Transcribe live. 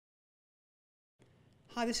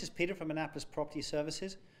Hi, this is Peter from Annapolis Property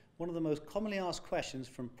Services. One of the most commonly asked questions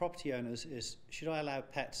from property owners is, should I allow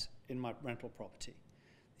pets in my rental property?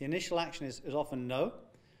 The initial action is often no,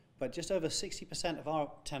 but just over 60% of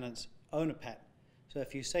our tenants own a pet. So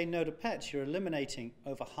if you say no to pets, you're eliminating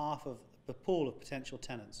over half of the pool of potential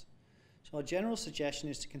tenants. So our general suggestion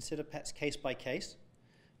is to consider pets case by case.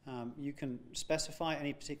 You can specify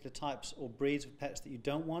any particular types or breeds of pets that you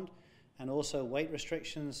don't want, and also weight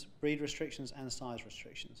restrictions, breed restrictions, and size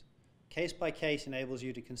restrictions. Case by case enables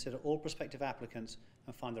you to consider all prospective applicants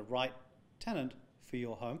and find the right tenant for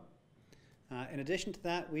your home. In addition to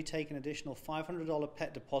that, we take an additional $500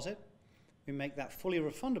 pet deposit. We make that fully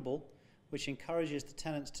refundable, which encourages the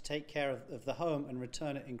tenants to take care of the home and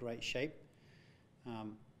return it in great shape.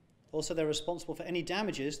 Also, they're responsible for any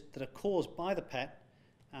damages that are caused by the pet,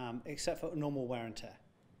 except for normal wear and tear.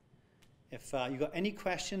 If you've got any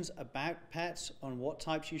questions about pets, on what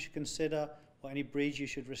types you should consider, or any breeds you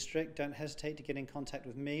should restrict, don't hesitate to get in contact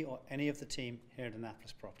with me or any of the team here at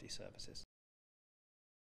Annapolis Property Services.